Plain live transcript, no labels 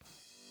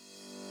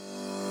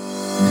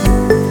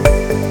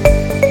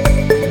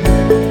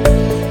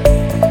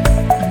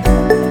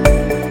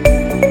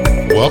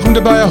Welcome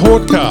to Bayer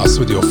HortCast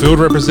with your field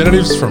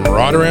representatives from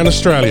right around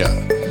Australia.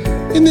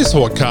 In this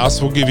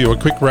HortCast, we'll give you a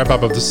quick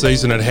wrap-up of the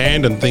season at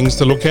hand and things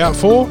to look out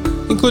for,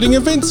 including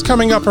events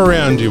coming up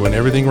around you and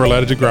everything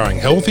related to growing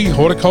healthy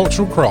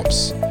horticultural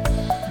crops.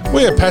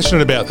 We are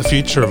passionate about the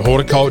future of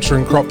horticulture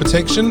and crop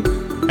protection,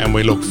 and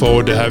we look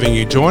forward to having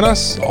you join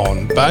us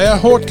on Bayer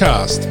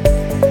HortCast.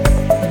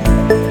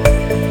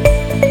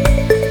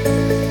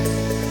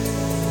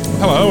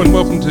 Hello and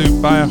welcome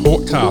to Bayer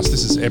HortCast.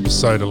 This is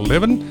episode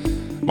 11.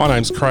 My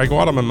name's Craig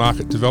White. I'm a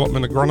market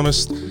development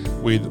agronomist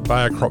with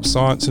Bayer Crop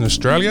Science in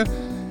Australia.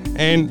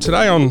 And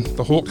today on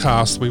the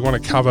HortCast, we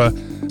want to cover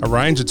a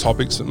range of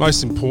topics, but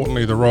most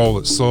importantly, the role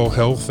that soil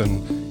health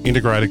and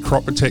integrated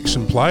crop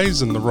protection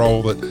plays and the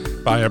role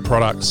that Bayer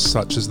products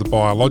such as the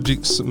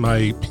biologics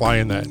may play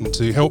in that. And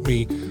to help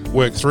me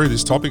work through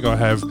this topic, I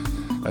have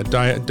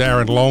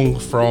Darren Long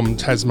from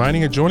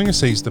Tasmania joining us.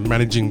 He's the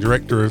Managing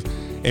Director of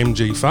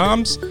MG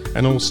Farms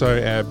and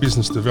also our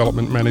Business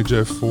Development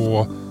Manager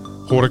for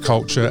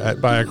Horticulture at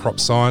Bayer Crop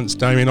Science,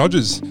 Damien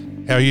Odgers.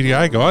 How are you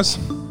today, guys?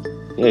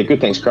 Yeah, good.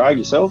 Thanks, Craig.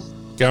 Yourself?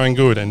 Going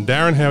good. And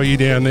Darren, how are you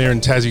down there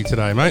in Tassie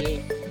today,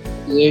 mate?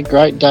 Yeah,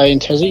 great day in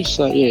Tassie.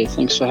 So, yeah,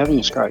 thanks for having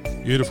us, Craig.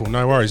 Beautiful.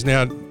 No worries.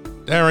 Now,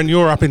 Darren,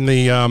 you're up in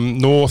the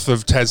north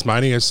of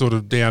Tasmania, sort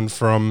of down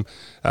from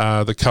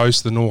the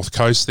coast, the north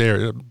coast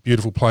there, a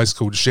beautiful place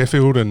called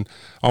Sheffield, and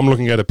I'm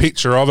looking at a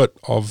picture of it,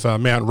 of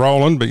Mount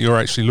Roland, but you're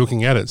actually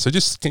looking at it. So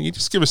can you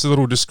just give us a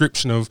little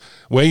description of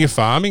where you're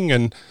farming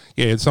and,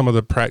 yeah, some of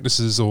the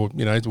practices, or,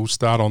 we'll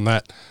start on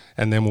that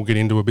and then we'll get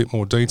into a bit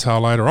more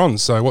detail later on.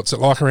 So what's it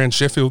like around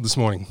Sheffield this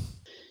morning?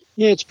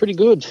 Yeah, it's pretty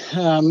good.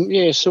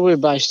 So we're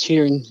based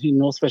here in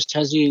northwest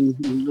Tassie in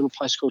a little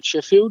place called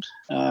Sheffield.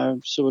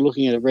 So we're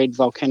looking at a red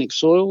volcanic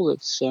soil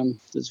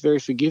that's very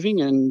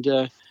forgiving and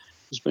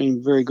has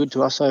been very good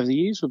to us over the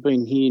years. We've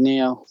been here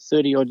now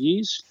 30 odd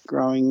years,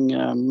 growing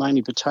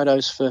mainly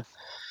potatoes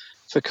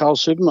for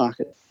Coles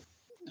Supermarket.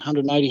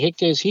 180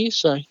 hectares here,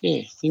 so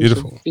yeah,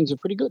 things are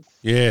pretty good.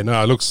 Yeah,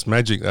 no, it looks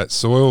magic, that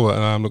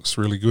soil. Looks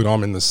really good.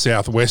 I'm in the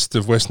southwest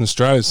of Western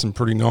Australia, some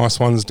pretty nice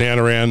ones down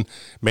around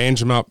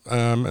Manjimup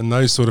and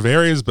those sort of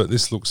areas, but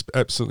this looks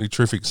absolutely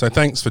terrific. So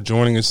thanks for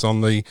joining us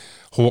on the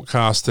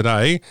HortCast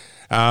today.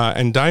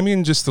 And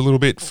Damien, just a little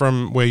bit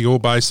from where you're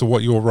based or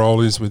what your role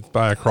is with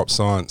Bayer Crop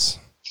Science.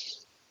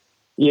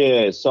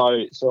 Yeah, so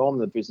I'm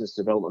the business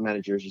development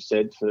manager, as you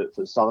said,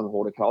 for Southern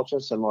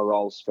Horticulture. So my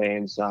role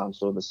spans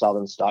sort of the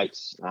southern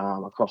states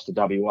across the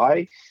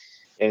WA,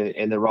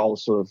 and the role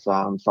sort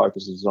of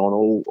focuses on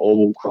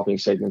all cropping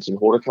segments in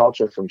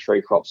horticulture, from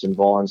tree crops and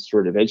vines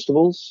through to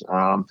vegetables.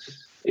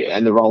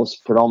 And the role is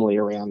predominantly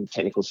around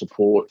technical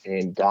support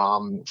and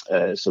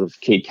sort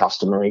of key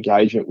customer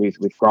engagement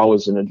with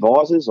growers and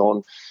advisors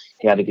on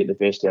how to get the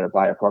best out of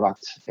Bayer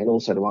product, and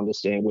also to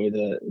understand where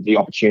the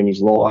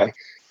opportunities lie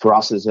for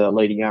us as a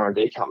leading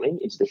R&D company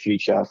into the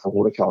future for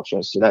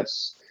horticulture. So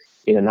that's,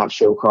 in a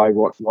nutshell, Craig,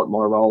 what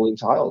my role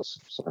entails.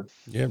 So.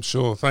 Yeah, I'm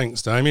sure.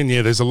 Thanks, Damien.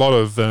 Yeah, there's a lot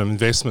of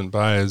investment.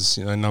 Bayer's,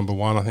 number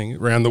one, I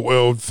think, around the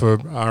world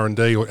for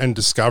R&D and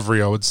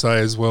discovery, I would say,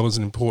 as well as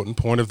an important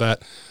point of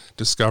that,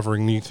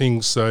 discovering new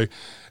things. So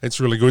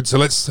it's really good. So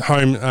let's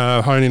hone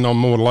in on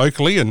more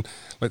locally, and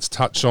let's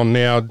touch on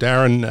now,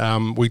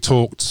 Darren. We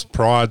talked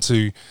prior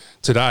to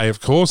today,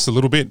 of course, a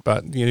little bit,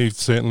 but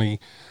certainly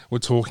we're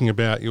talking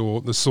about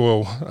the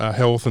soil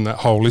health and that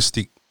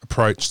holistic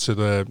approach to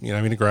the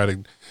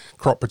integrated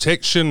crop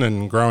protection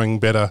and growing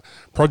better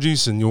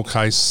produce. In your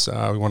case,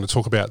 we want to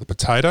talk about the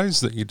potatoes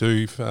that you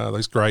do,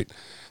 those great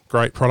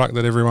product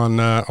that everyone,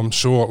 I'm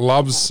sure,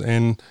 loves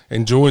and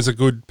enjoys, a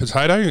good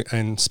potato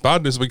and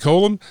spud, as we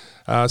call them.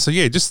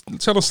 Just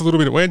tell us a little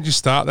bit, where did you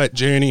start that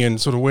journey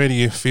and sort of where do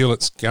you feel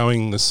it's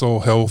going, the soil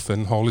health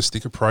and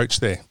holistic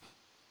approach there?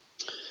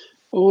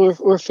 Well,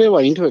 we're a fair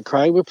way into it,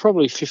 Craig. We're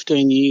probably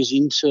 15 years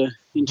into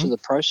the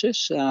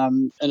process,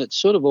 and it's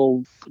sort of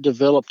all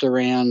developed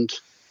around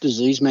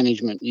disease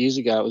management. Years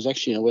ago, it was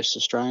actually the West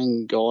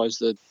Australian guys,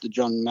 the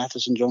John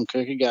Mathis and John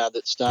Kierkegaard,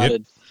 that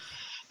started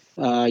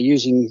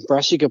using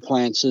brassica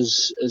plants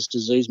as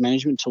disease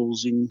management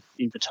tools in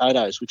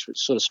potatoes, which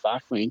sort of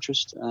sparked my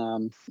interest.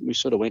 We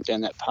sort of went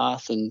down that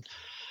path and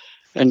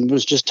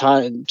was just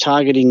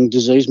targeting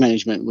disease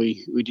management.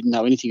 We didn't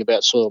know anything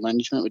about soil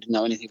management. We didn't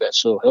know anything about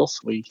soil health.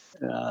 We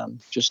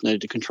just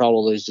needed to control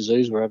all these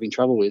diseases we're having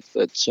trouble with.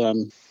 But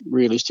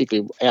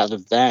realistically, out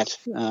of that,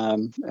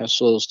 our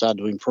soil started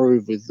to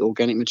improve with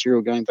organic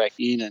material going back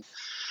in and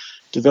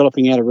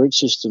developing out a root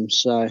system.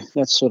 So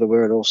that's sort of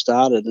where it all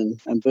started.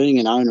 And being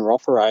an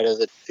owner-operator,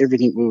 that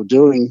everything we were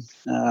doing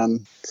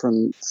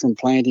from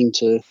planting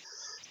to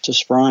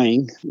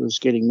spraying was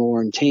getting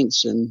more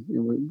intense, and we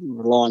were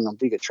relying on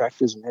bigger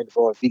tractors and had to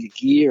buy bigger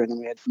gear, and then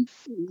we had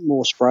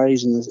more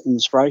sprays in the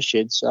spray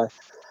shed. So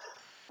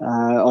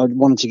I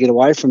wanted to get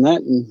away from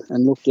that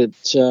and looked at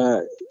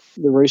the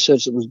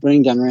research that was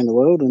being done around the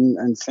world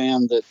and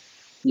found that,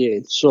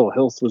 soil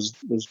health was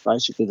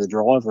basically the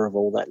driver of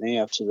all that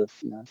now to the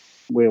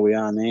where we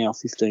are now,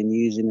 15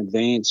 years in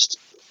advanced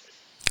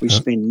we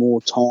spend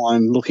more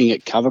time looking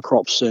at cover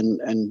crops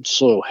and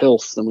soil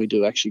health than we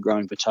do actually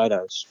growing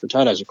potatoes.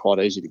 Potatoes are quite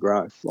easy to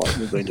grow. Like,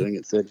 we've been doing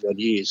it 30 odd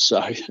years.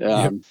 So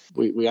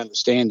we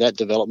understand that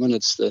development.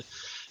 It's the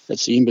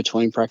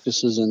in-between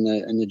practices and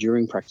the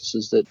during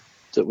practices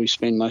that we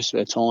spend most of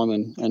our time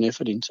and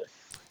effort into.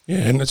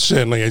 Yeah, and it's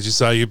certainly, as you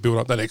say, you build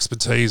up that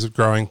expertise of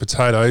growing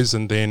potatoes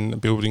and then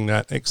building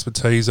that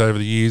expertise over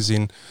the years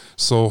in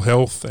soil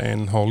health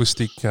and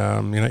holistic,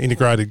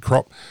 integrated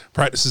crop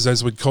practices,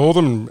 as we'd call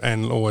them,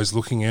 and always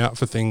looking out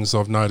for things.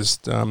 I've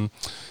noticed that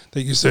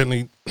you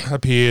certainly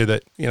appear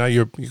that,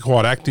 you're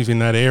quite active in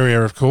that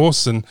area, of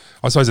course, and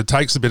I suppose it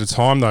takes a bit of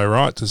time, though,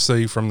 right, to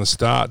see from the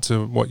start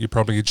to what you're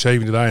probably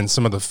achieving today. And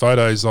some of the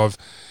photos I've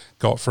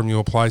got from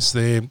your place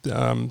there,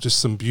 just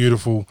some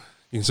beautiful...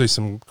 You can see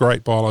some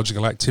great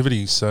biological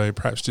activities. So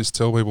perhaps just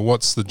tell people,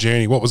 what's the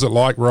journey? What was it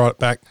like right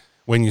back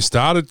when you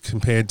started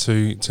compared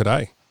to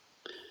today?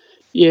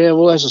 Yeah,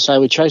 well, as I say,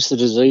 we chased the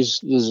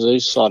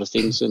disease side of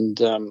things, and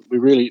we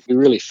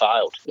really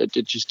failed. It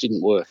just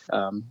didn't work.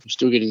 We're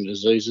still getting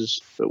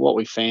diseases, but what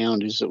we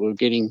found is that we're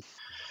getting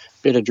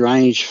better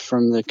drainage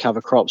from the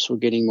cover crops. We're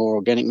getting more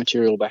organic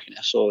material back in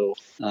our soil.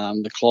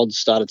 The clods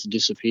started to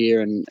disappear,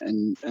 and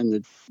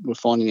we're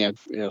finding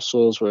our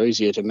soils were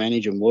easier to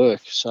manage and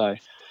work. So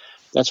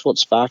that's what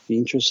sparked the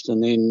interest.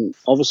 And then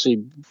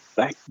obviously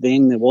back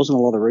then there wasn't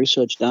a lot of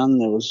research done.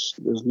 There was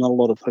not a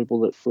lot of people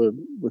that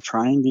were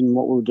trained in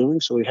what we were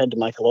doing, so we had to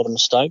make a lot of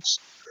mistakes.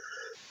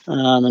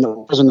 And it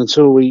wasn't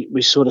until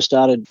we sort of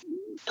started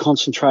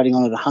concentrating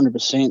on it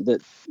 100%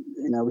 that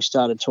we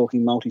started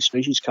talking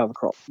multi-species cover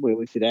crop, where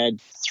we could add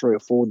 3 or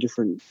 4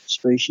 different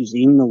species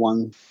in the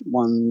one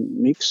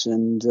mix,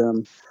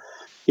 and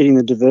getting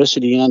the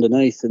diversity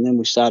underneath. And then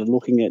we started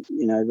looking at,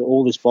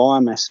 all this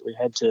biomass that we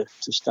had to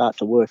start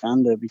to work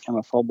under become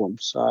a problem.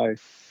 So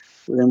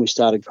then we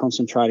started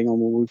concentrating on,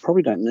 we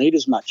probably don't need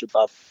as much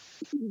above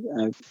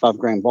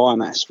ground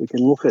biomass. We can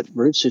look at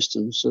root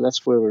systems. So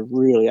that's where we're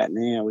really at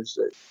now, is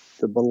that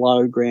the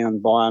below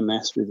ground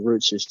biomass with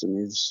root system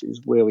is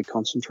where we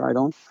concentrate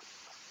on.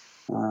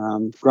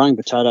 Growing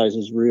potatoes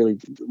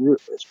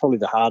it's probably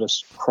the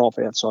hardest crop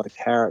outside of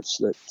carrots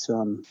that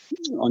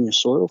on your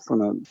soil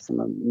from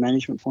a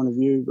management point of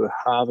view. We're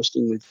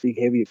harvesting with big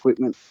heavy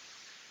equipment.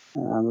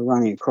 We're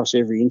running across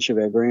every inch of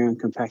our ground,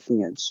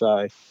 compacting it.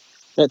 So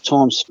that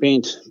time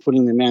spent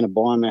putting the amount of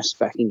biomass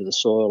back into the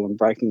soil and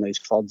breaking these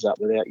clods up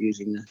without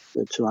using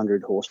the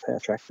 200 horsepower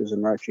tractors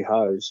and rotary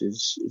hoes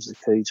is the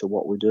key to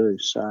what we do.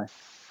 So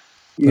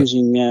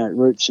using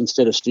roots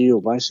instead of steel,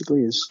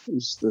 basically,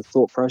 is the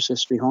thought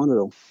process behind it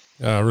all.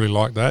 I really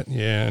like that,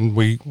 yeah. And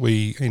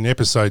we in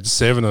episode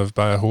 7 of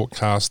Bayer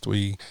HortCast,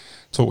 we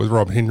talked with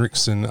Rob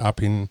Hendrickson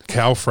up in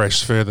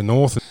Calfresh further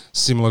north,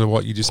 similar to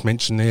what you just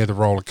mentioned there, the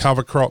role of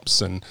cover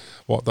crops and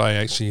what they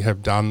actually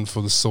have done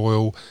for the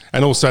soil,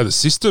 and also the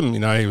system.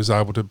 He was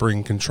able to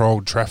bring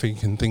controlled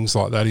traffic and things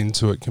like that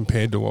into it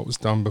compared to what was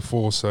done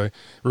before. So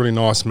really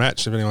nice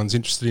match. If anyone's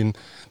interested in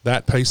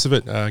that piece of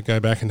it,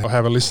 go back and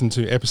have a listen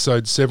to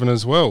episode 7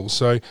 as well.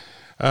 So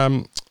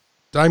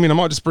Damien, I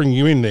might just bring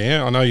you in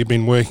there. I know you've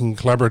been working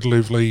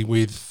collaboratively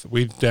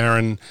with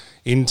Darren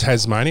in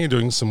Tasmania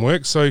doing some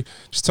work. So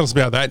just tell us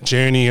about that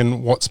journey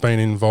and what's been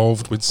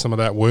involved with some of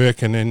that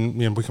work, and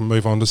then we can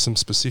move on to some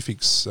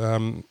specifics a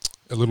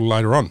little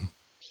later on.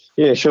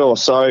 Yeah, sure.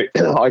 So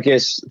I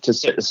guess to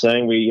set the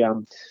scene, we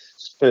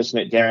first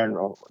met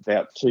Darren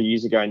about 2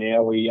 years ago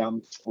now.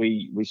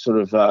 We sort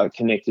of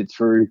connected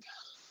through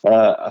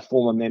a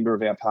former member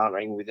of our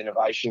Partnering with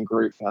Innovation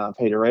group,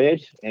 Peter Aird,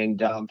 and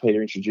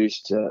Peter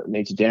introduced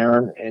me to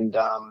Darren, and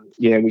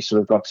we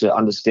sort of got to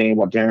understand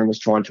what Darren was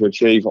trying to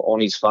achieve on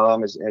his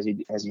farm, as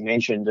he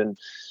mentioned, and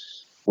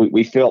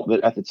we felt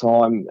that at the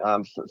time,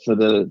 for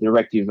the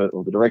directive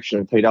or the direction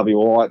of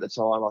PWI at the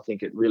time, I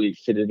think it really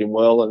fitted in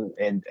well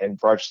and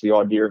broached the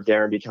idea of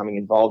Darren becoming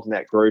involved in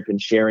that group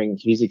and sharing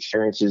his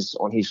experiences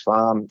on his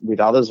farm with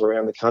others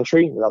around the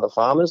country, with other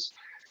farmers.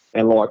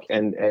 And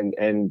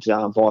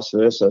vice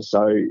versa.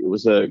 So it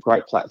was a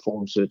great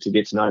platform to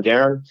get to know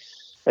Darren.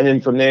 And then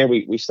from there,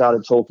 we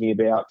started talking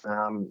about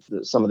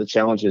some of the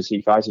challenges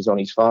he faces on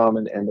his farm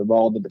and the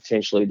role that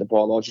potentially the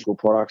biological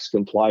products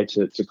can play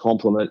to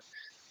complement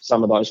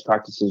some of those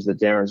practices that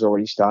Darren's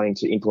already starting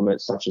to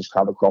implement, such as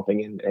cover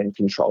cropping and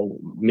control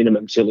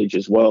minimum tillage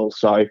as well.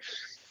 So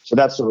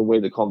that's sort of where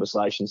the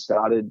conversation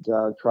started,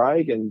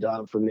 Craig. And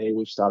from there,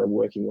 we've started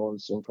working on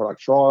some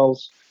product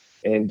trials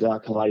and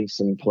collating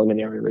some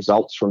preliminary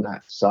results from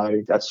that.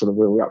 So that's sort of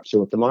where we're up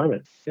to at the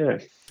moment. Yeah.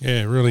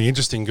 Yeah, really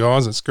interesting,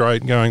 guys. It's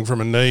great going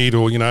from a need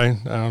or,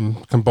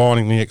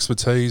 combining the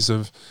expertise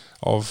of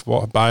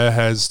what Bayer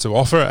has to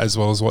offer as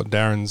well as what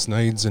Darren's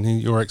needs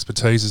and your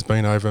expertise has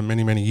been over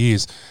many, many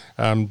years.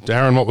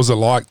 Darren, what was it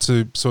like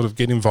to sort of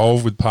get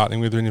involved with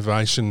Partnering with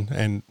Innovation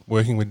and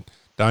working with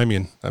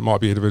Damien? That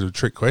might be a bit of a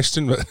trick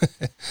question, but...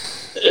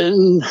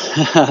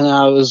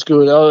 No, it was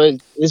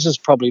good. This is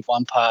probably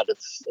one part of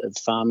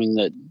farming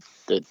that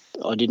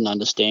I didn't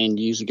understand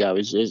years ago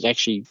is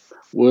actually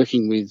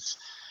working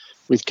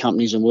with with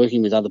companies and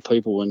working with other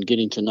people and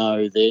getting to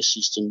know their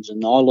systems.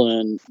 And I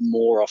learn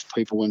more off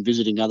people when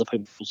visiting other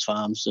people's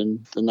farms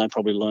than they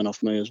probably learn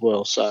off me as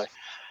well. So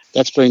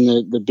that's been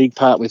the big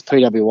part with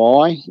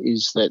PWI,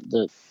 is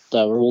that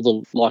they were all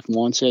the like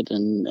mindset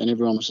and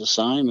everyone was the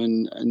same.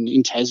 And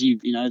in Tassie,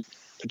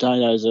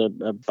 potatoes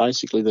are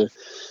basically the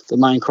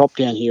main crop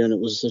down here, and it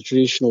was the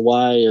traditional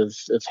way of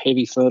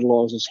heavy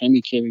fertilisers,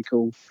 heavy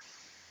chemical,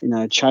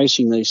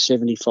 chasing these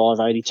 75,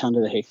 80 tonne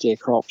to the hectare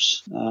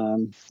crops.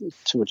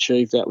 To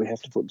achieve that, we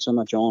have to put so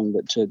much on.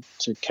 But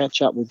to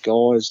catch up with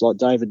guys like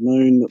David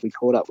Moon that we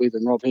caught up with,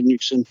 and Rob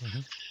Henriksen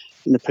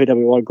in the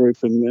PWI group,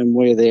 and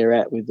where they're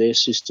at with their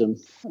system,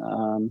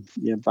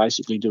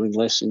 basically doing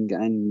less and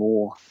gaining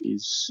more,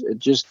 it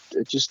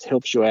just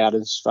helps you out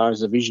as far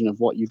as the vision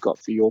of what you've got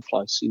for your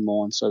place in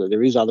mind, so that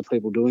there is other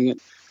people doing it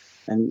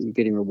and you're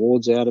getting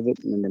rewards out of it,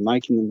 and they're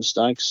making the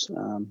mistakes.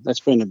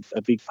 That's been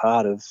a big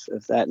part of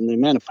that, and the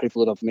amount of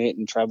people that I've met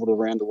and travelled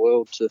around the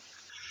world to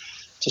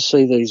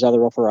see these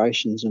other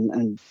operations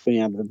and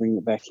being able to bring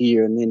it back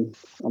here. And then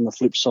on the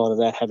flip side of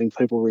that, having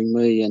people ring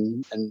me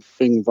and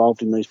being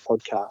involved in these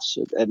podcasts,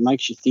 it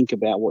makes you think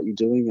about what you're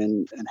doing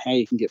and how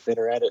you can get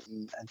better at it,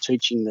 and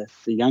teaching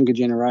the younger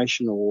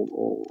generation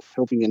or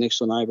helping your next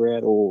door neighbour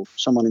out or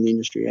someone in the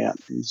industry out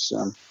is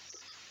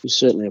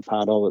certainly a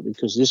part of it,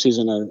 because this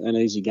isn't an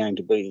easy game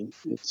to be in.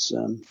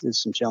 There's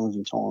some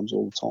challenging times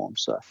all the time.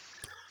 So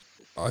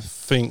I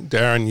think,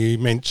 Darren, you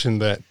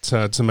mentioned that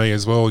to me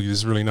as well.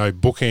 There's really no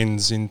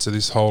bookends into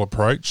this whole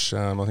approach.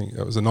 I think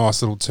that was a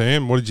nice little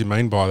term. What did you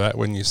mean by that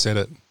when you said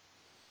it?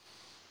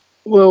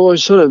 Well, I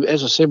sort of,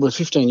 as I said, we're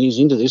 15 years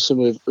into this, and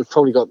we've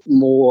probably got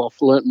more.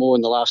 I've learnt more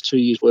in the last 2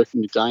 years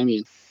working with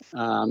Damien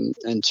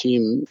and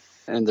Tim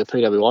and the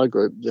PWI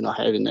group than I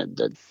had in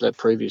that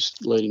previous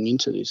leading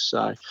into this.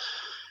 So,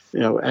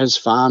 as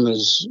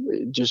farmers,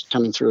 just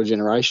coming through a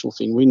generational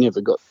thing, we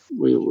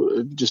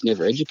were just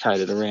never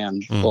educated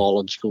around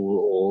biological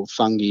or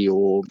fungi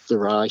or the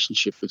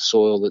relationship with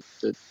soil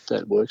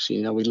that works.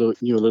 We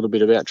knew a little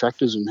bit about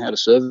tractors and how to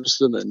service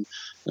them and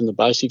the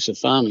basics of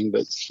farming.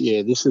 But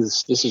yeah, this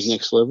is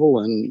next level,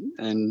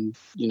 and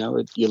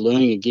you're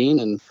learning again.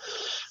 And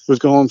we've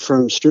gone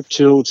from strip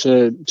till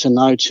to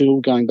no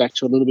till, going back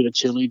to a little bit of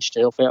tillage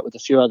to help out with a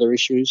few other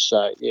issues.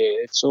 So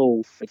yeah, it's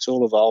all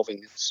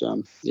evolving. It's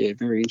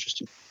very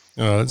interesting.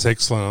 Oh, that's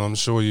excellent. I'm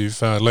sure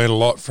you've learned a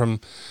lot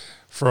from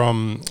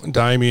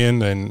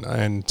Damien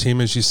and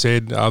Tim, as you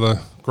said,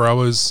 other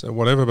growers,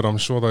 whatever, but I'm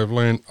sure they've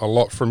learned a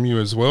lot from you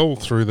as well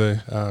through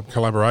the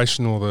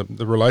collaboration or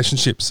the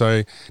relationship.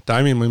 So,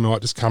 Damien, we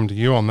might just come to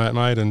you on that,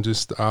 mate, and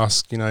just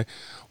ask,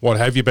 what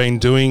have you been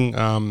doing?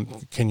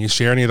 Can you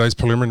share any of those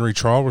preliminary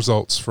trial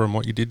results from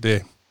what you did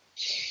there?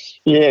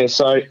 Yeah,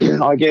 so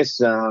I guess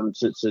to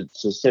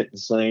set the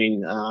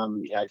scene,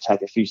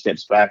 take a few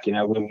steps back,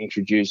 when we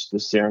introduced the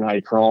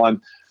Serenade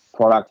Prime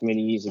product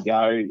many years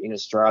ago in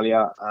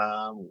Australia,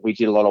 we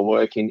did a lot of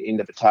work in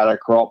the potato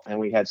crop, and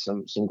we had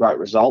some great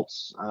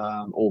results,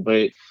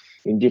 albeit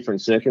in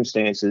different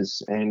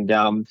circumstances. And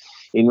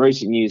in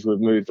recent years,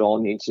 we've moved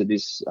on into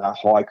this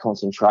high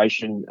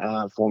concentration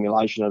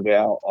formulation of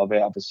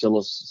our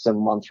Bacillus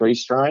 713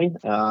 strain,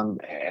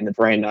 and the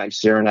brand name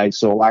Serenade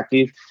Soil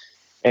Active.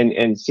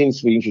 And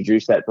since we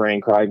introduced that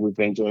brand, Craig, we've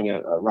been doing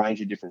a range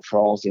of different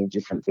trials in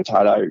different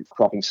potato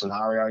cropping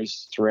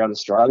scenarios throughout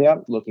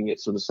Australia, looking at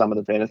sort of some of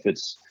the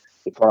benefits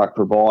the product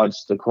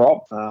provides the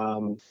crop.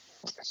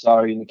 So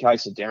in the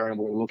case of Darren,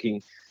 we're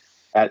looking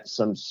at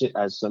some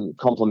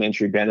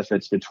complementary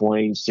benefits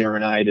between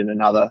Serenade and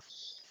another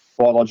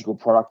biological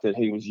product that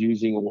he was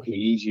using or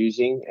he is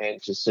using,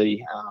 and to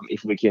see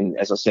if we can,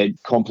 as I said,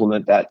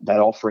 complement that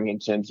offering in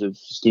terms of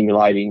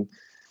stimulating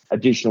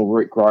additional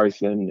root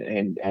growth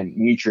and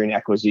nutrient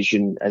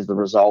acquisition as the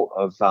result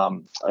of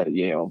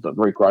the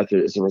root growth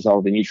as a result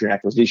of the nutrient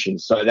acquisition.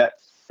 So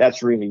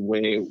that's really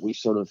where we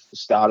sort of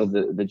started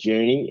the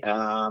journey.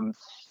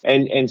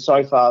 And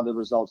so far the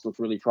results look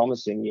really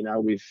promising.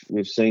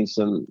 We've seen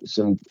some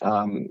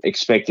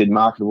expected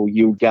marketable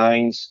yield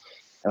gains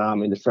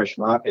in the fresh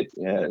market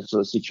sort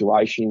of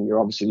situation. You're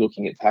obviously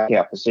looking at pack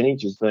out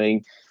percentage as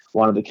being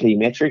one of the key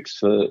metrics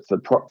for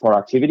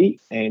productivity,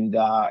 and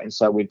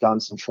so we've done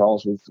some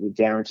trials with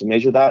Darren to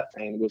measure that,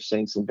 and we've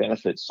seen some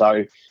benefits.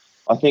 So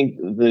I think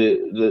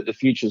the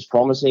future is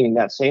promising in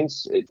that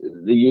sense.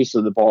 The use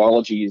of the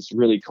biology is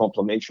really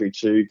complementary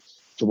to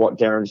what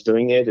Darren's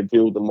doing there to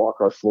build the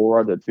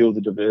microflora, to build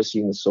the diversity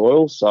in the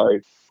soil. So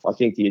I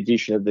think the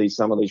addition of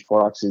some of these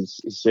products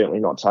is certainly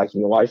not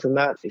taking away from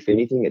that. If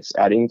anything, it's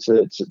adding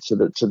to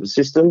the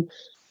system.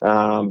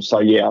 So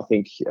yeah, I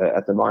think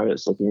at the moment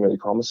it's looking really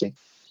promising.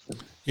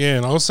 Yeah,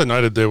 and I also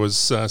noted there was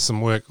some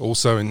work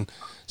also in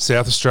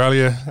South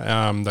Australia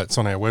that's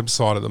on our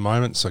website at the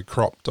moment, so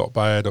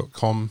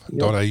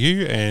crop.bayer.com.au,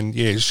 and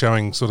yeah,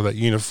 showing sort of that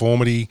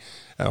uniformity,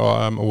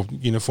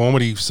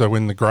 so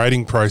in the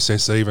grading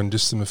process even,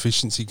 just some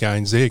efficiency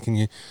gains there. Can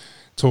you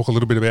talk a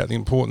little bit about the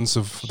importance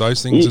of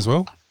those things as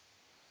well?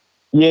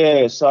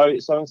 Yeah, so in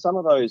some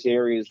of those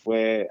areas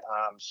where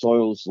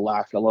soils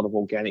lack a lot of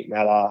organic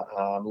matter,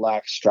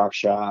 lack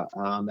structure,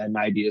 they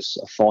may be a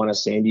finer,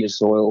 sandier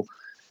soil.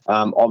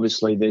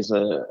 Obviously, there's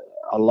a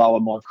lower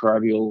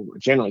microbial,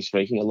 generally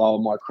speaking, a lower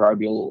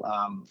microbial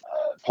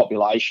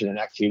population and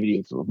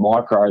activity of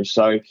microbes.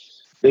 So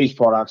these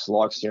products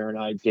like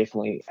Serenade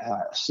definitely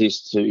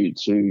assist to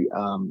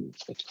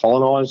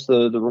colonise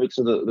the roots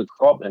of the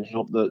crop and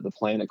help the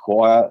plant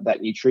acquire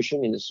that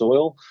nutrition in the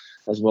soil,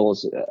 as well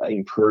as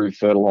improve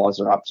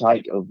fertiliser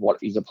uptake of what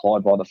is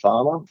applied by the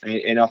farmer.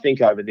 And I think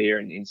over there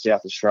in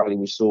South Australia,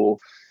 we saw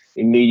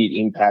immediate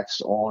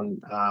impacts on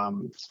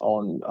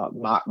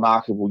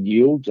marketable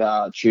yield,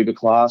 tuber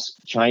class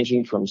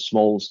changing from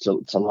smalls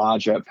to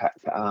larger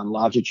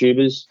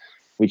tubers,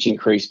 which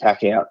increased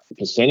pack out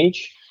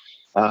percentage.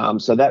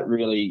 So that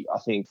really, I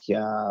think,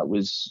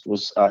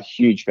 was a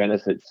huge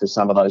benefit for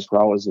some of those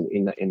growers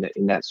in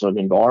that sort of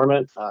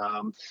environment.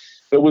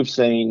 But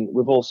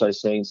we've also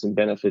seen some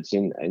benefits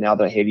in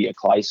other heavier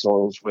clay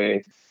soils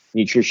where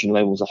nutrition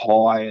levels are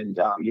high, and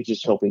you're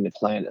just helping the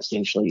plant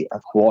essentially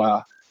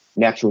acquire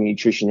natural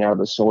nutrition out of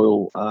the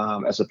soil,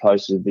 as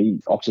opposed to the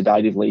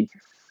oxidatively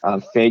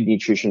fed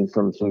nutrition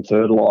from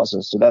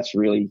fertilizer. So that's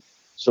really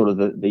sort of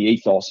the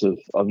ethos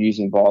of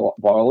using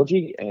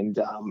biology, and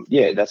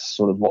that's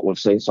sort of what we've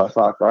seen so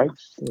far, Craig.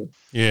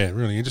 Yeah,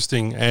 really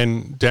interesting.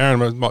 And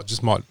Darren,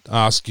 I might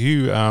ask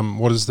you,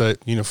 what does that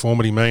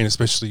uniformity mean,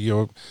 especially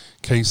your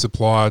key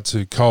supplier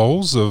to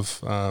Coles?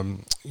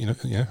 I'm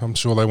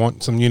sure they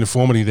want some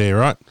uniformity there,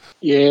 right?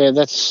 Yeah,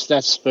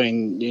 that's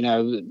been,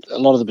 a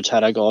lot of the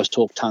potato guys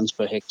talk tonnes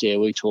per hectare.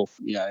 We talk,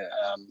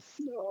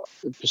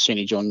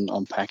 percentage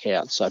on pack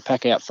out. So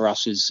pack out for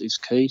us is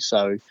key.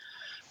 So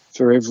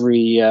for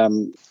every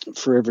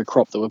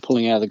crop that we're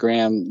pulling out of the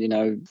ground,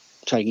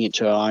 taking it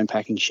to our own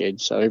packing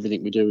shed. So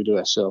everything we do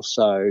ourselves.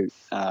 So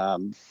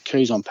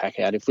keys on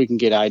pack out. If we can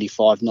get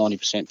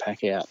 85-90%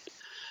 pack out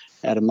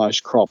of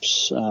most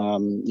crops,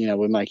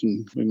 we're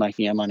making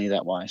our money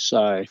that way.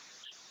 So,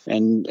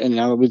 and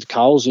with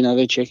Coles,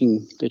 they're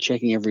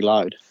checking every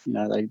load.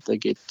 They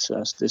get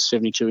there's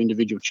 72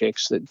 individual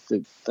checks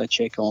that they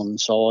check on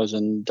size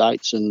and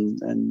dates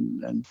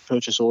and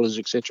purchase orders,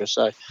 etc.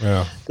 So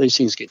these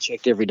things get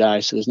checked every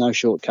day. So there's no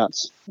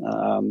shortcuts.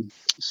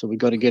 So we've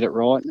got to get it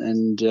right.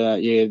 And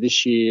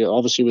this year,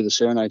 obviously with the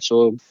Serenade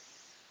soil,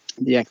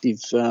 the active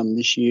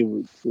this year,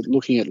 we're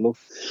looking at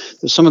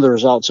some of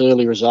the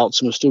early results,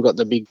 and we've still got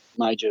the big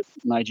major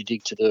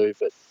dig to do.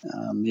 But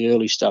the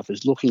early stuff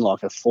is looking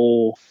like a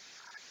 4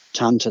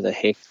 tonne to the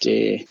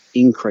hectare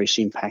increase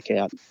in pack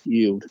out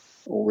yield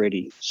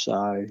already.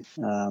 So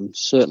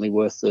certainly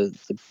worth the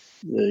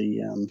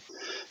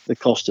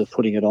cost of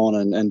putting it on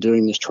and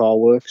doing this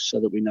trial work so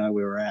that we know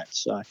where we're at.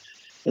 So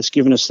it's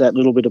given us that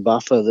little bit of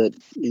buffer that,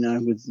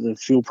 with the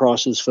fuel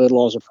prices,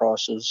 fertiliser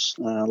prices,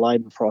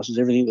 labour prices,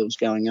 everything that was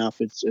going up,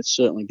 it's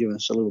certainly given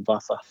us a little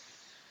buffer.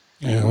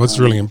 Yeah, well, that's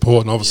really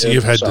important. Obviously,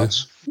 you've had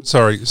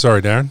Sorry,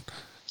 Darren.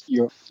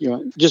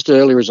 You're just the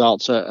early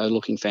results are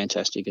looking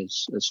fantastic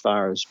as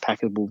far as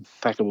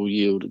packable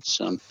yield.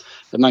 It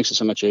makes it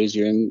so much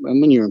easier. And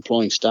when you're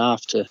employing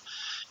staff to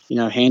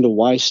handle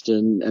waste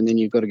and then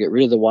you've got to get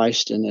rid of the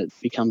waste, and it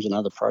becomes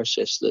another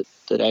process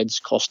that adds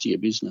cost to your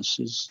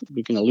business.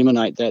 We can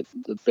eliminate that,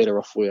 the better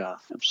off we are.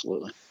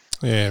 Absolutely.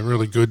 Yeah,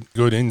 really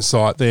good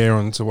insight there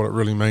onto what it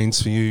really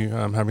means for you,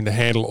 having to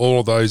handle all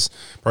of those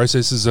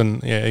processes,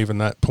 and even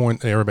that point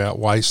there about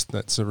waste.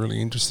 That's a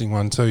really interesting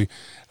one too.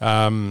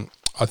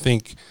 I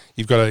think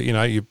you've got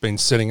to, you've been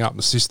setting up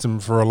the system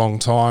for a long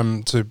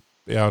time to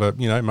be able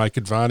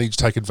to,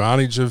 take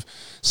advantage of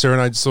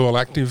Serenade Soil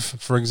Active,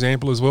 for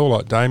example, as well,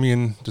 like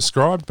Damien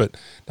described. But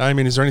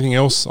Damien, is there anything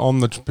else on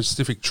the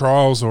specific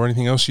trials or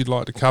anything else you'd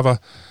like to cover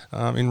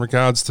in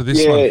regards to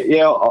this one?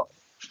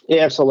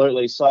 Yeah,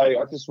 absolutely. So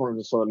I just wanted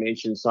to sort of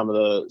mention some of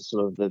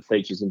the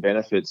features and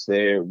benefits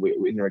there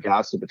in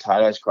regards to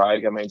potatoes,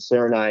 Craig. I mean,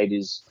 Serenade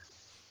is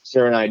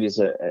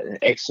an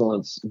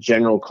excellent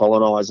general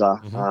coloniser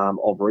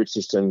of root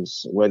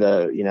systems,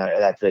 whether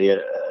that be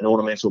an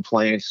ornamental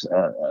plant,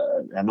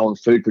 a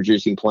non-food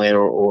producing plant,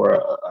 or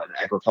an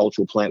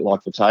agricultural plant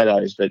like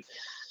potatoes. But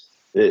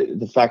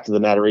the fact of the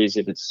matter is,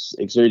 if it's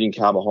exuding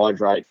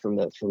carbohydrate from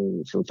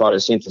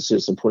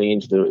photosynthesis and putting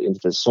into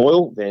the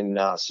soil, then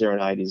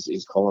Serenade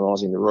is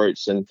colonising the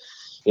roots. And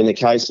in the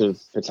case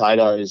of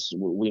potatoes,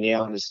 we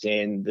now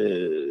understand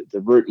the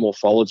root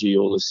morphology,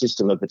 or the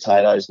system of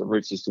potatoes. The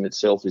root system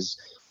itself is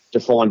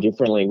defined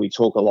differently. We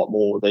talk a lot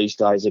more these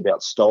days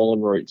about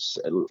stolen roots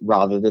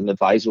rather than the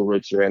basal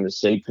roots around the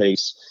seed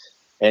piece,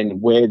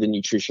 and where the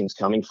nutrition's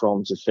coming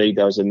from to feed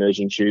those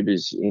emerging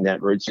tubers in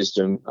that root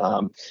system.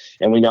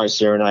 And we know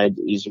Serenade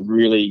is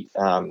really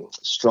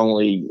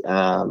strongly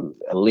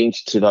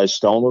linked to those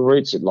stolen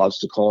roots. It loves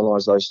to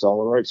colonise those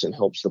stolen roots and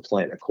helps the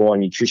plant acquire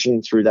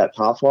nutrition through that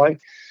pathway.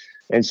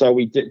 And so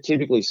we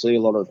typically see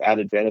a lot of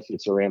added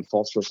benefits around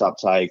phosphorus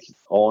uptake,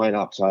 iron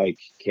uptake,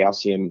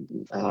 calcium,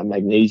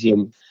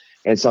 magnesium,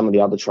 and some of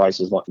the other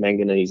traces like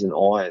manganese and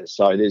iron.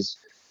 So there's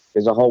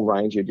a whole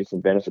range of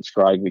different benefits,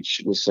 Craig,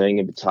 which we're seeing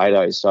in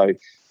potatoes. So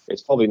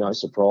it's probably no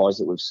surprise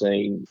that we've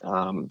seen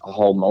a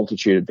whole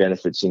multitude of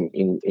benefits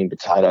in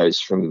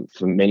potatoes from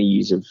many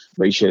years of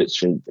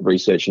research and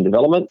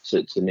development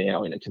to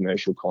now in a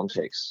commercial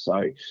context.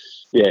 So,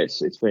 yeah,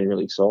 it's been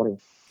really exciting.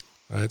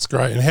 That's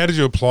great. And how did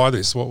you apply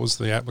this? What was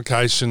the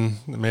application,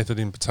 the method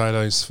in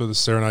potatoes for the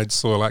Serenade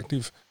Soil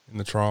Active in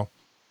the trial?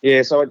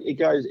 Yeah, so it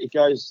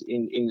goes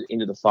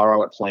into the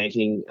furrow at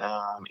planting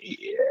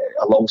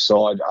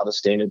alongside other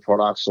standard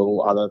products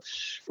or other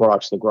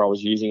products the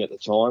grower's using at the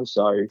time.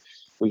 So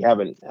we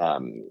haven't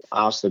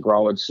asked the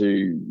grower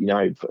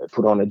to,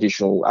 put on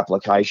additional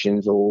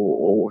applications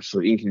or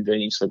sort of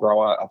inconvenience the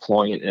grower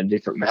applying it in a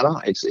different manner.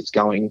 It's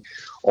going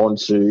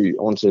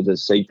onto the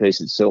seed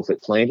piece itself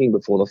at planting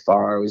before the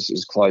furrow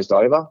is closed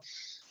over.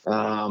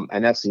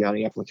 And that's the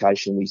only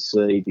application we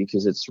see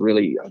because it's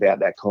really about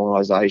that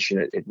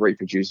colonisation. It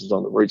reproduces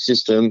on the root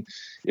system.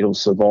 It'll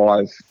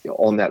survive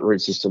on that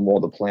root system while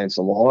the plant's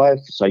alive,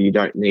 so you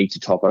don't need to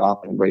top it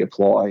up and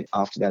reapply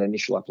after that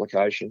initial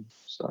application.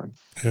 So,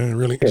 yeah,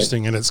 really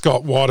interesting. And it's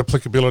got wide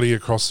applicability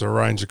across a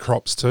range of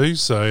crops too.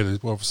 So there's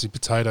obviously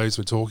potatoes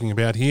we're talking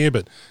about here,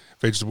 but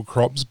vegetable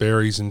crops,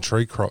 berries and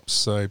tree crops.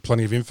 So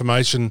plenty of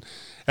information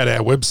at our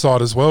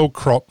website as well,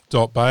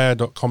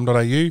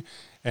 crop.bayer.com.au.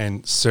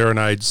 and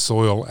Serenade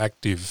Soil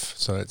Active,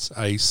 so it's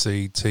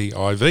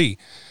ACTIV.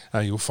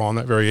 You'll find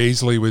that very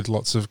easily with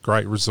lots of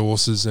great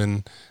resources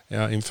and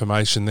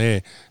information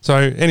there. So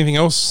anything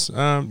else,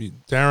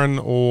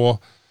 Darren or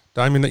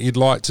Damien, that you'd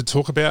like to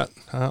talk about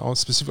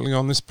specifically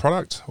on this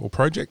product or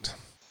project?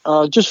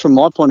 Just from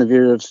my point of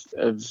view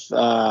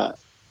of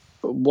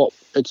what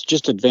it's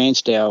just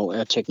advanced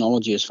our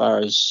technology as far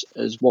as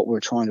what we're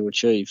trying to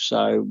achieve.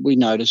 So we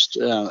noticed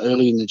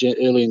early in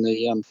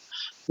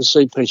the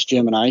seed piece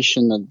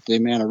germination, the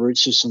amount of root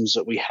systems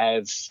that we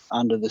have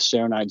under the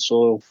Serenade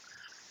Soil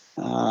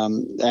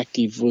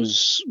Active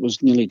was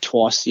nearly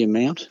twice the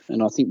amount,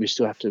 and I think we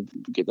still have to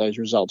get those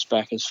results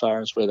back as far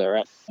as where they're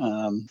at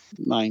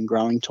main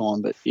growing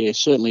time. But yeah,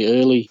 certainly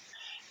early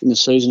in the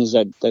season as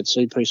that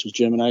seed piece was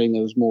germinating,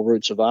 there was more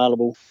roots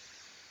available,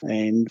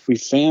 and we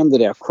found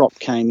that our crop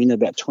came in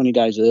about 20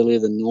 days earlier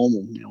than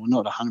normal. Now, we're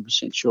not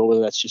 100% sure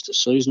whether that's just a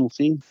seasonal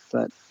thing,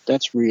 but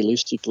that's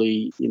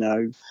realistically,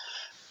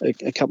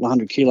 a couple of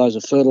 100 kilos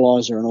of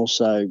fertiliser and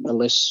also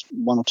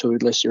one or two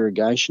less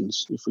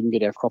irrigations if we can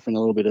get our crop in a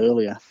little bit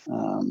earlier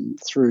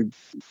through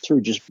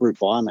just root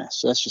biomass.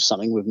 So that's just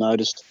something we've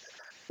noticed.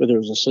 Whether it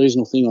was a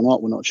seasonal thing or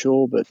not, we're not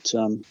sure, but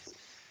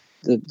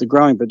the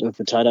growing of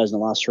potatoes in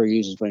the last 3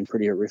 years has been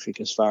pretty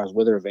horrific as far as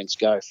weather events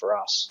go for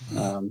us.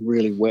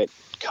 Really wet,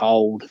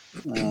 cold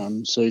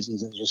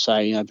seasons, as you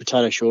say,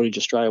 potato shortage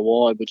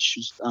Australia-wide, which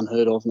is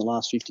unheard of in the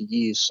last 50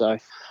 years. So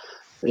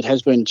it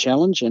has been a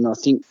challenge, and I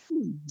think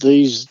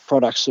these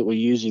products that we're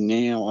using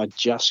now are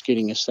just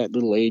getting us that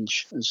little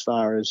edge as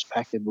far as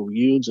packable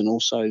yields and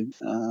also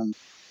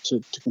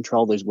to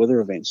control these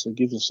weather events. So it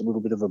gives us a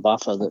little bit of a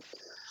buffer that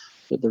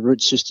the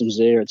root system's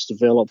there, it's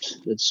developed,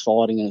 it's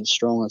fighting, and it's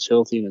strong, it's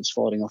healthy, and it's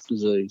fighting off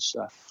disease.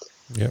 So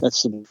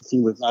that's the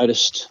thing we've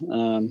noticed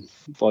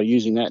by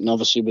using that, and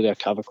obviously with our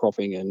cover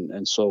cropping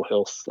and soil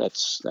health,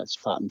 that's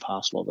part and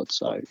parcel of it.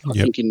 So I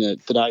think in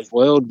today's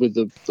world, with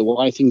the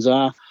way things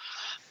are,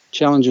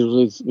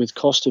 challenges with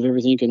cost of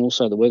everything and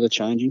also the weather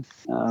changing,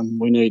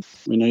 we need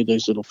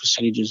these little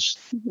percentages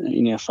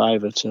in our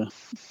favour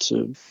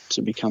to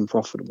become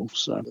profitable.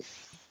 So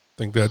I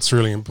think that's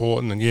really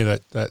important, and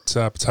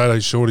that potato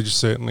shortage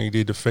certainly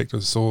did affect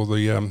us. Saw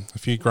a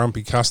few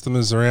grumpy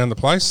customers around the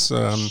place,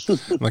 and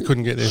they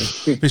couldn't get their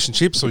fish and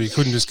chips, or you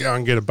couldn't just go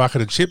and get a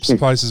bucket of chips.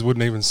 Places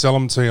wouldn't even sell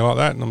them to you like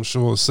that, and I'm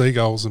sure the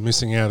seagulls are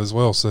missing out as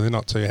well, so they're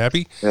not too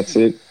happy. That's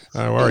it.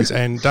 No worries.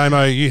 And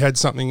Damo, you had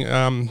something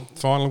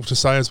final to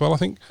say as well, I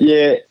think?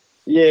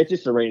 Yeah,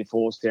 just to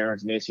reinforce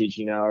Darren's message,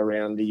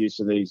 around the use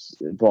of these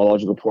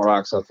biological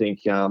products. I think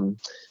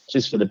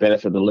just for the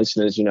benefit of the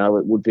listeners, it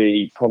would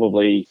be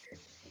probably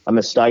a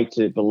mistake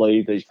to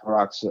believe these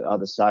products are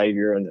the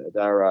saviour, and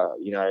they're,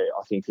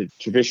 I think the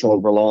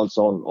traditional reliance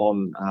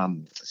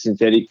on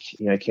synthetic,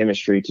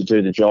 chemistry to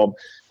do the job.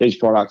 These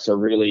products are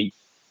really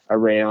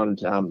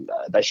around,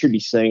 they should be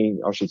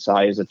seen, I should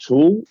say, as a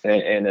tool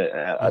and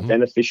a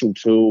beneficial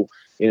tool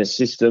in a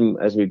system,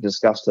 as we've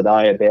discussed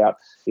today, about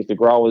if the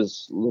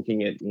grower's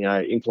looking at,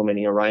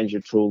 implementing a range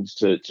of tools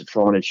to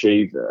try and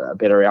achieve a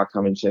better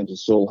outcome in terms of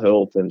soil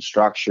health and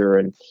structure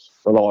and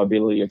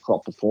reliability of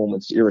crop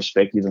performance,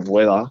 irrespective of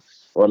weather,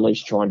 or at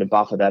least trying to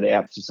buffer that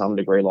out to some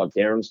degree like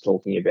Darren's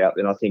talking about,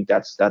 then I think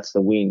that's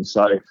the win.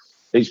 So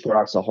these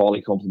products are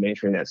highly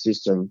complementary in that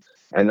system,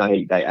 and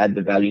they add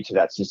the value to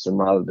that system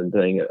rather than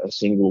being a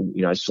single,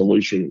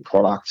 solution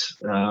product.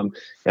 And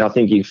I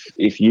think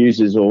if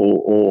users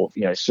or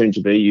soon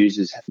to be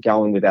users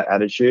going with that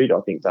attitude,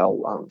 I think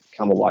they'll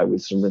come away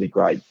with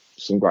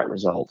some great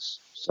results.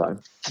 So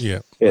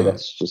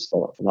that's just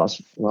a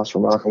nice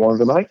remark I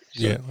wanted to make.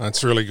 Yeah,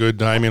 that's really good,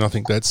 Damien. I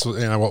think that's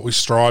what we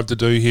strive to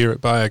do here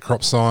at Bayer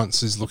Crop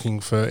Science, is looking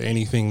for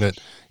anything that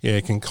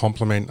can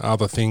complement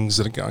other things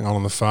that are going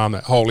on the farm.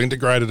 That whole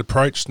integrated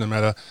approach, no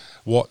matter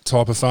what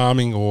type of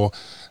farming or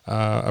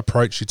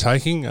approach you're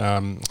taking.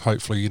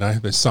 Hopefully,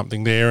 there's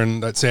something there,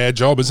 and that's our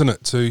job, isn't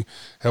it, to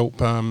help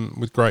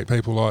with great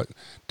people like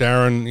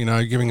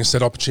Darren, giving us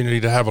that opportunity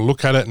to have a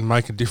look at it and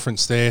make a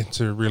difference there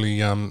to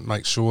really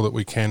make sure that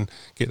we can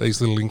get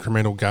these little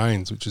incremental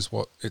gains, which is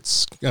what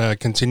it's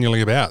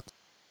continually about.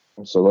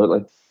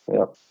 Absolutely,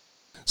 yeah.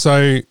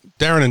 So,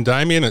 Darren and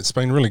Damien, it's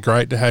been really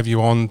great to have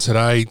you on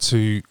today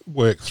to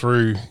work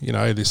through,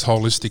 this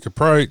holistic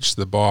approach,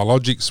 the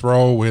biologics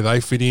role, where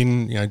they fit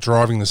in,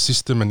 driving the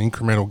system and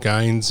incremental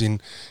gains in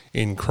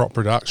crop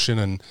production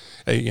and,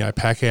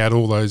 pack out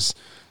all those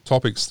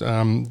topics.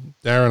 Darren,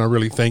 I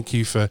really thank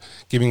you for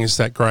giving us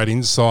that great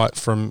insight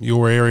from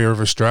your area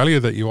of Australia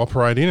that you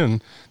operate in,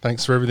 and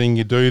thanks for everything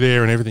you do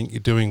there and everything you're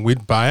doing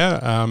with Bayer.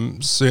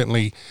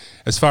 Certainly,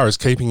 as far as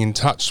keeping in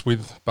touch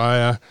with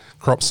Bayer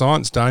Crop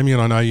Science,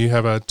 Damien, I know you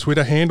have a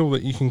Twitter handle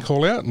that you can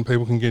call out and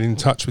people can get in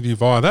touch with you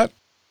via that.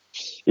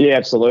 Yeah,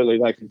 absolutely.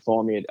 They can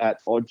find me at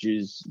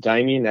Odgers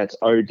Damien. That's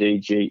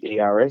Odgers,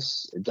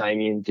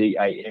 Damien,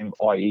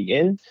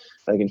 Damien.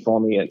 They can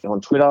find me on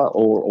Twitter,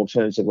 or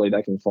alternatively,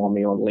 they can find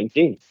me on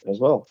LinkedIn as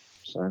well.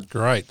 So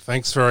great.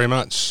 Thanks very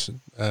much,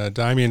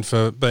 Damien,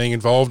 for being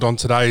involved on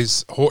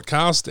today's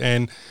HortCast.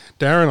 And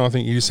Darren, I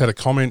think you just had a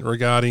comment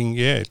regarding,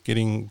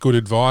 getting good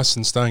advice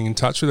and staying in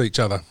touch with each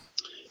other.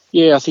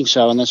 Yeah, I think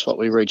so. And that's what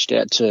we reached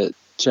out to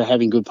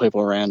having good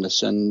people around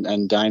us,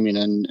 and Damien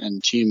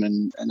and Tim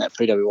and that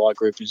PWI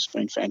group has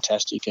been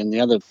fantastic. And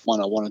the other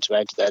one I wanted to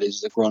add to that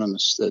is the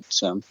agronomists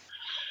that,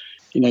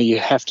 you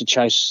have to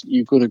chase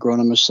your good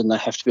agronomists, and they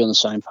have to be on the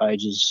same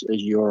page as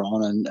you're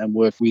on and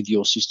work with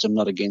your system,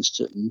 not against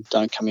it. And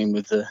don't come in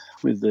with the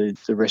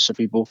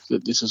recipe book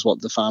that this is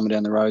what the farmer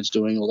down the road's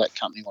doing or that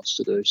company wants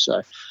to do.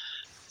 So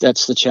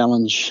that's the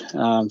challenge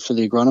for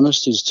the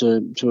agronomist, is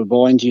to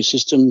buy into your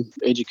system,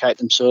 educate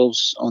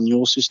themselves on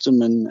your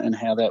system and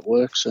how that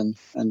works. And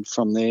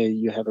from there,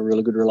 you have a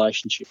really good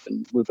relationship.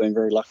 And we've been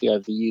very lucky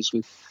over the years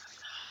with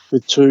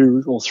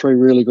 2 or 3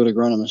 really good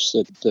agronomists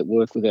that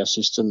work with our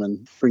system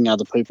and bring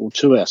other people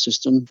to our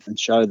system and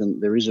show them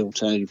there is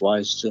alternative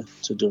ways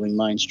to doing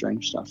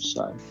mainstream stuff.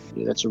 So,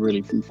 yeah, that's a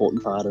really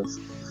important part of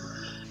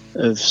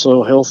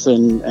soil health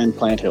and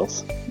plant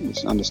health,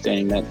 is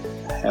understanding that,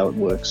 how it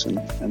works and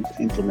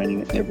implementing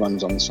it, and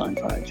everyone's on the same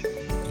page.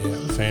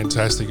 Yeah,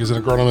 fantastic. As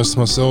an agronomist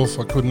myself,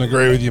 I couldn't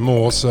agree with you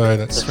more. So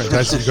that's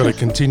fantastic. You've got to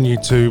continue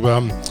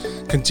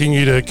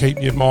to keep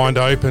your mind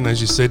open.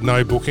 As you said,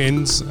 no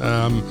bookends.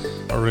 I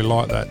really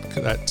like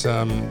that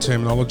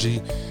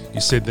terminology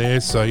you said there.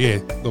 So yeah,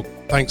 look,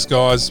 thanks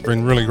guys. It's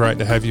been really great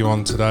to have you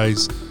on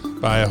today's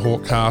Bayer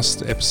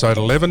HortCast episode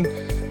 11.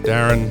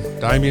 Darren,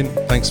 Damien,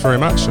 thanks very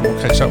much, and we'll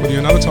catch up with you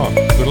another time.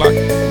 Good luck.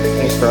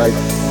 Thanks, Craig.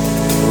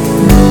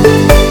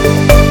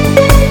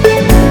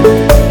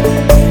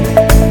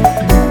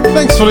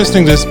 Thanks for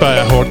listening to this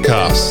Bayer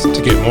HortCast.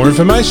 To get more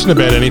information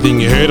about anything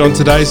you heard on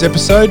today's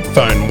episode,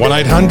 phone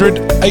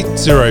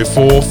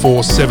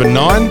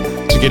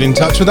 1-800-804-479 to get in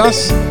touch with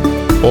us,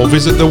 or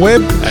visit the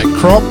web at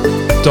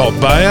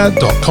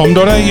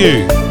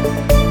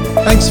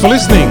crop.bayer.com.au. Thanks for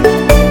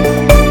listening.